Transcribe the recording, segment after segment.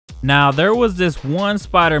Now, there was this one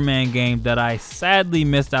Spider-Man game that I sadly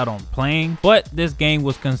missed out on playing, but this game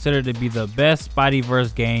was considered to be the best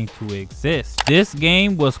Spideyverse game to exist. This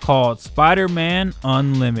game was called Spiderman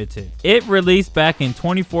Unlimited. It released back in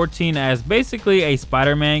 2014 as basically a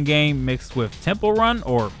Spider-Man game mixed with Temple Run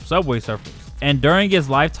or Subway Surfers. And during its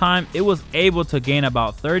lifetime, it was able to gain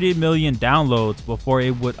about 30 million downloads before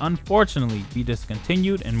it would unfortunately be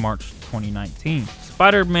discontinued in March 2019.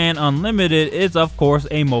 Spiderman Unlimited is of course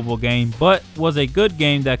a mobile game, but was a good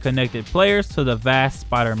game that connected players to the vast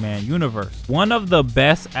Spider-Man universe. One of the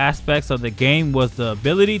best aspects of the game was the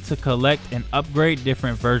ability to collect and upgrade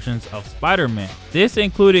different versions of Spider-Man. This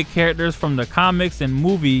included characters from the comics and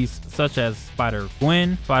movies such as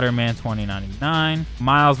Spider-Gwen, Spider-Man 2099,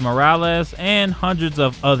 Miles Morales, and hundreds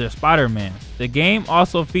of other Spider-Mans. The game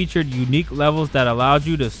also featured unique levels that allowed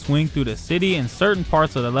you to swing through the city in certain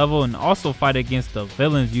parts of the level and also fight against the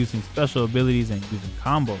villains using special abilities and using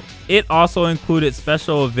combos. It also included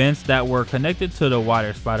special events that were connected to the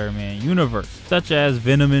wider Spider-Man universe, such as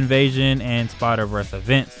Venom Invasion and Spider-Verse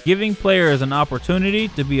events, giving players an opportunity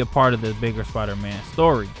to be a part of the bigger Spider-Man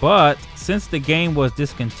story. But since the game was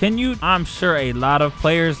discontinued, I'm sure a lot of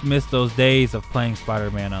players missed those days of playing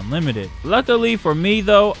Spider-Man Unlimited. Luckily for me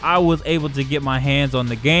though, I was able to get my hands on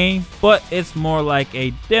the game, but it's more like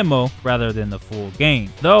a demo rather than the full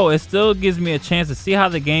game. Though it still gives me a chance to see how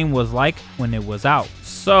the game was like when it was out.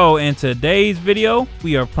 So in today's video,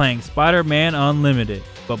 we are playing Spider-Man Unlimited.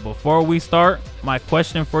 But before we start, my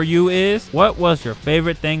question for you is, what was your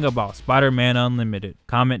favorite thing about Spider-Man Unlimited?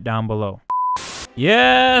 Comment down below.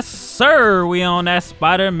 Yes sir, we on that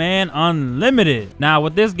Spider-Man Unlimited. Now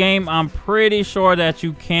with this game, I'm pretty sure that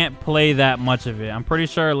you can't play that much of it. I'm pretty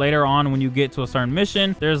sure later on when you get to a certain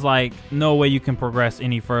mission, there's like no way you can progress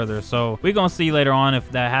any further. So we're gonna see later on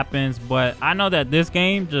if that happens, but I know that this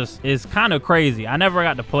game just is kind of crazy. I never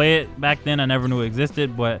got to play it back then. I never knew it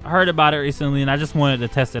existed, but I heard about it recently and I just wanted to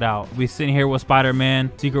test it out. We sitting here with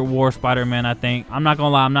Spider-Man, Secret War Spider-Man, I think. I'm not gonna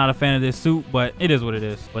lie, I'm not a fan of this suit, but it is what it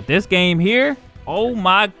is. But this game here, oh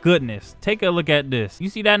my goodness, take a look at this. You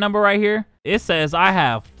see that number right here? It says I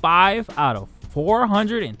have 5 out of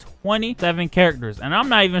 427 characters, and I'm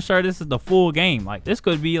not even sure this is the full game. Like this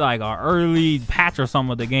could be like an early patch or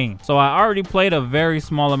something of the game. So I already played a very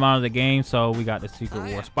small amount of the game. So we got the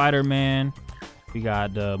Secret War Spider-Man, we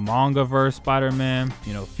got the Mangaverse Spider-Man,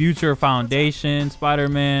 you know, Future Foundation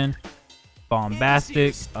Spider-Man,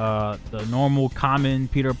 Bombastic, the normal common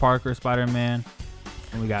Peter Parker Spider-Man,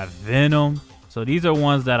 and we got Venom. So these are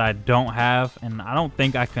ones that I don't have, and I don't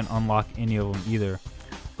think I can unlock any of them either.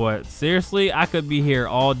 But seriously, I could be here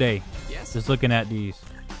all day just looking at these.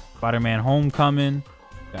 Spider-Man Homecoming,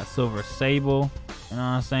 got Silver Sable, you know what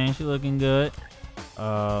I'm saying? She looking good.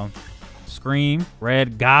 Scream,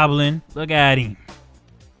 Red Goblin, look at him,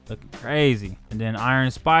 looking crazy. And then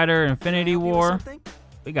Iron Spider, Infinity War.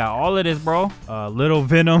 We got all of this, bro. Little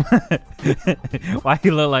Venom. Why he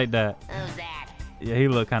look like that? Who's that? Yeah, he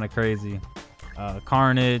look kind of crazy.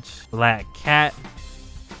 Carnage, Black Cat,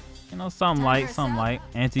 you know, something like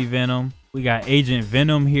Anti-Venom. We got Agent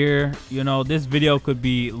Venom here. You know, this video could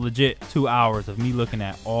be legit 2 hours of me looking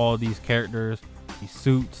at all these characters, these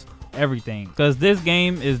suits, everything, because this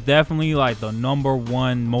game is definitely like the #1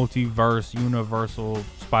 multiverse universal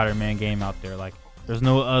Spider-Man game out there. Like there's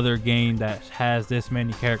no other game that has this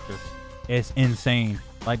many characters. It's insane.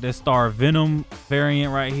 Like this Star Venom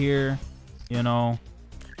variant right here, you know.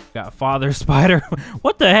 Got Father Spider.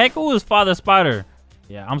 What the heck? Who is Father Spider?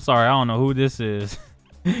 Yeah, I'm sorry. I don't know who this is.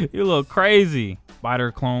 You look crazy.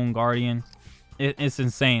 Spider Clone Guardian. It's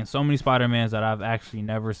insane. So many Spider-Mans that I've actually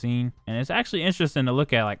never seen. And it's actually interesting to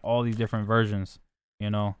look at like all these different versions. You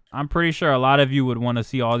know, I'm pretty sure a lot of you would want to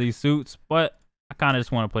see all these suits, but I kind of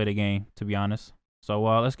just want to play the game, to be honest. So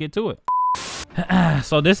let's get to it.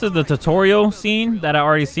 So this is the tutorial scene that I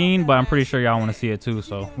already seen, but I'm pretty sure y'all want to see it too,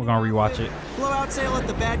 so we're gonna rewatch it. Blowout sale at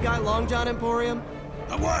the Bad Guy Long John Emporium.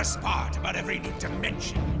 The worst part about every new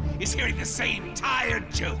dimension is hearing the same tired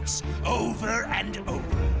jokes over and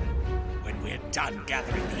over. When we're done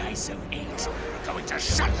gathering the ISO 8, we're going to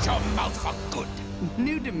shut your mouth for good.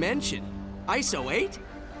 New dimension? ISO 8?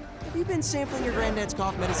 Have you been sampling your granddad's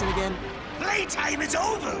cough medicine again? Playtime is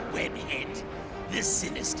over, webhead. The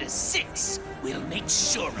Sinister Six will make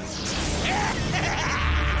sure of it.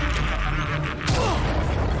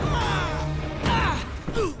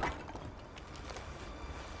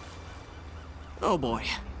 Oh boy.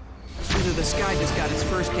 Either this guy just got his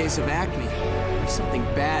first case of acne, or something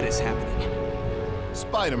bad is happening.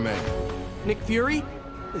 Spider-Man. Nick Fury?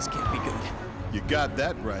 This can't be good. You got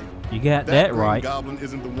that right. You got that Green right. Goblin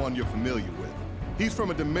isn't the one you're familiar with. He's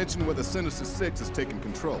from a dimension where the Sinister Six is taking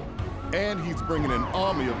control. And he's bringing an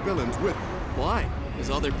army of villains with him. Why? Is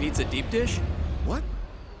all their pizza deep dish? What?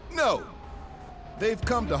 No! They've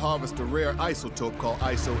come to harvest a rare isotope called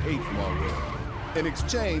ISO-8 from our world. In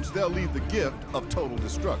exchange, they'll leave the gift of total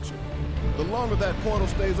destruction. The longer that portal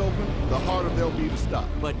stays open, the harder they'll be to stop.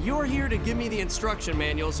 But you're here to give me the instruction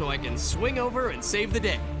manual so I can swing over and save the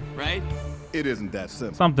day, right? It isn't that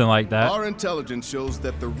simple. Something like that. Our intelligence shows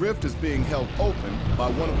that the rift is being held open by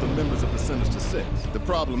one of the members of the Sinister Six. The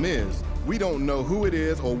problem is, we don't know who it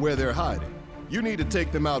is or where they're hiding. You need to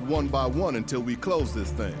take them out one by one until we close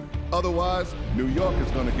this thing. Otherwise, New York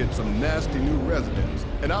is gonna get some nasty new residents.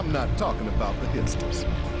 And I'm not talking about the hipsters.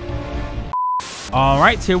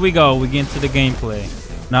 Alright, here we go. We get into the gameplay.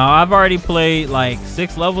 Now, I've already played like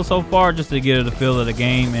 6 levels so far just to get the feel of the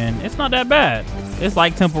game, and it's not that bad. It's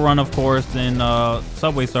like Temple Run, of course, and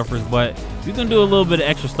Subway Surfers, but you can do a little bit of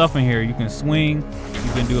extra stuff in here. You can swing,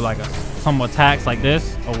 you can do like some attacks like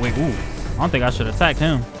this. Oh wait, ooh, I don't think I should attack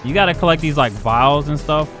him. You gotta collect these like vials and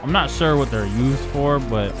stuff. I'm not sure what they're used for,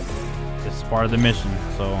 but it's part of the mission,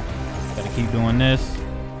 so gotta keep doing this.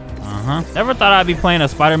 Never thought I'd be playing a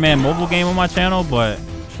Spider-Man mobile game on my channel, but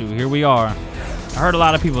shoot, here we are. I heard a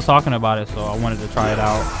lot of people talking about it, so I wanted to try it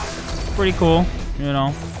out. It's pretty cool, you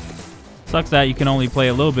know. Sucks that you can only play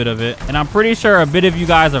a little bit of it. And I'm pretty sure a bit of you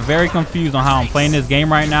guys are very confused on how I'm playing this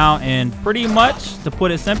game right now. And pretty much, to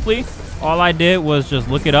put it simply, all I did was just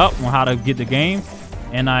look it up on how to get the game.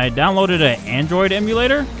 And I downloaded an Android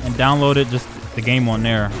emulator and downloaded just the game on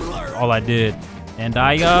there. That's all I did. And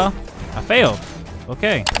I failed.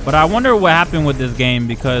 Okay, but I wonder what happened with this game,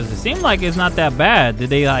 because it seemed like it's not that bad. Did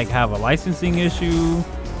they like have a licensing issue?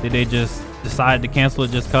 Did they just decide to cancel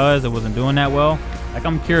it just cause it wasn't doing that well? Like,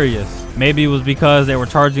 I'm curious. Maybe it was because they were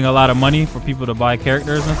charging a lot of money for people to buy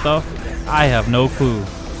characters and stuff. I have no clue.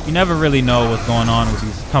 You never really know what's going on with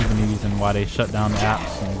these companies and why they shut down the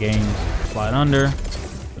apps and games. Slide under,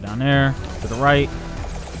 go down there, to the right.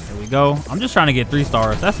 There we go. I'm just trying to get 3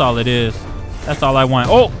 stars. That's all it is. That's all I want.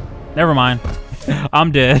 Oh, never mind.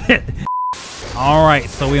 I'm dead. All right,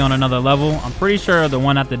 so we on another level. I'm pretty sure the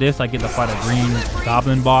one after this I get to fight a green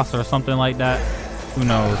goblin boss or something like that. Who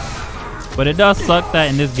knows? But it does suck that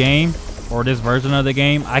in this game, or this version of the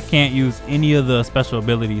game, I can't use any of the special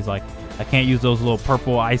abilities. Like, I can't use those little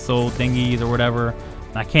purple ISO thingies or whatever.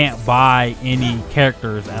 And I can't buy any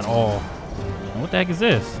characters at all. And what the heck is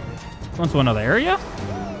this? Going to another area?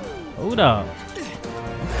 Hold up.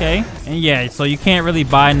 Okay. And yeah, so you can't really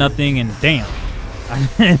buy nothing, and damn.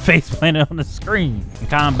 I face planted on the screen. And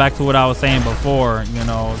kind of back to what I was saying before, you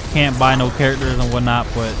know, can't buy no characters and whatnot,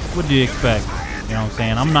 but what do you expect? You know what I'm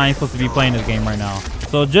saying? I'm not even supposed to be playing this game right now.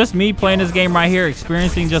 So just me playing this game right here,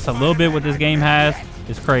 experiencing just a little bit what this game has,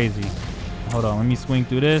 is crazy. Hold on, let me swing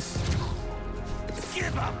through this.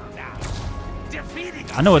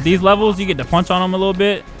 I know at these levels, you get to punch on them a little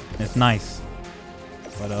bit. It's nice.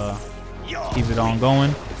 But keep it on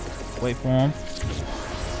going. Wait for him.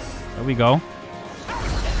 There we go.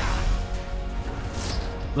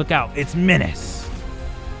 Look out, it's Menace.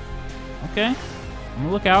 Okay, I'm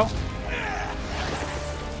gonna look out.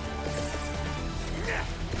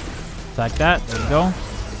 Like that, there we go.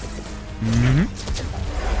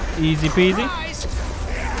 Easy peasy.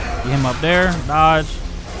 Get him up there, dodge.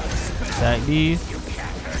 Attack these.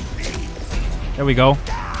 There we go.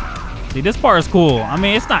 See, this part is cool. I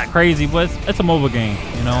mean, it's not crazy, but it's a mobile game,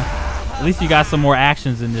 you know. At least you got some more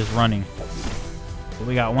actions in this running. So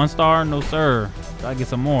we got 1 star, no sir. Gotta get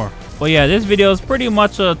some more. But yeah, this video is pretty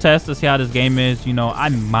much a test to see how this game is. You know, I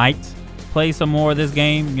might play some more of this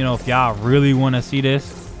game, you know, if y'all really want to see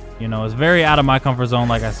this. You know, it's very out of my comfort zone,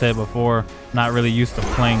 like I said before. Not really used to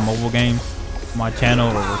playing mobile games on my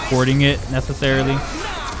channel or recording it necessarily.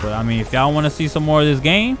 But I mean, if y'all want to see some more of this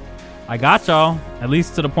game, I got y'all, at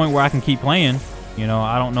least to the point where I can keep playing. You know,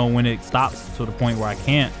 I don't know when it stops to the point where I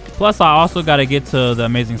can't. Plus, I also got to get to the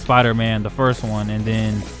Amazing Spider-Man, the first one, and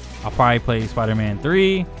then I'll probably play Spider-Man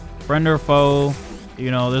 3, Friend or Foe.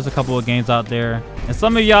 You know, there's a couple of games out there. And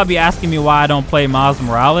some of y'all be asking me why I don't play Miles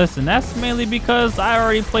Morales, and that's mainly because I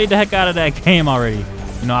already played the heck out of that game already.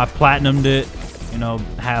 You know, I platinumed it, you know,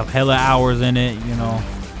 have hella hours in it, you know.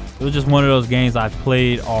 It was just one of those games I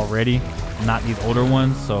played already, not these older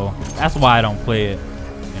ones, so that's why I don't play it.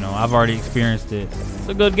 You know, I've already experienced it. It's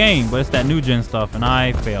a good game, but it's that new gen stuff, and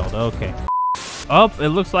I failed. Okay. Oh, it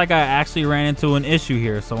looks like I actually ran into an issue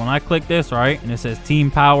here. So when I click this, right, and it says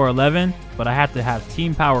Team Power 11, but I have to have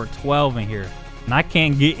Team Power 12 in here. And I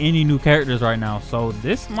can't get any new characters right now. So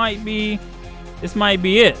this might be this might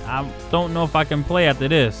be it. I don't know if I can play after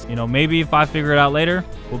this. You know, maybe if I figure it out later,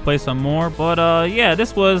 we'll play some more. But yeah,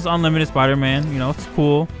 this was Unlimited Spider-Man. You know, it's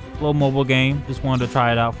cool. Little mobile game. Just wanted to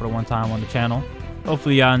try it out for the one time on the channel.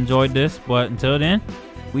 Hopefully y'all enjoyed this. But until then,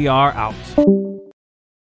 we are out.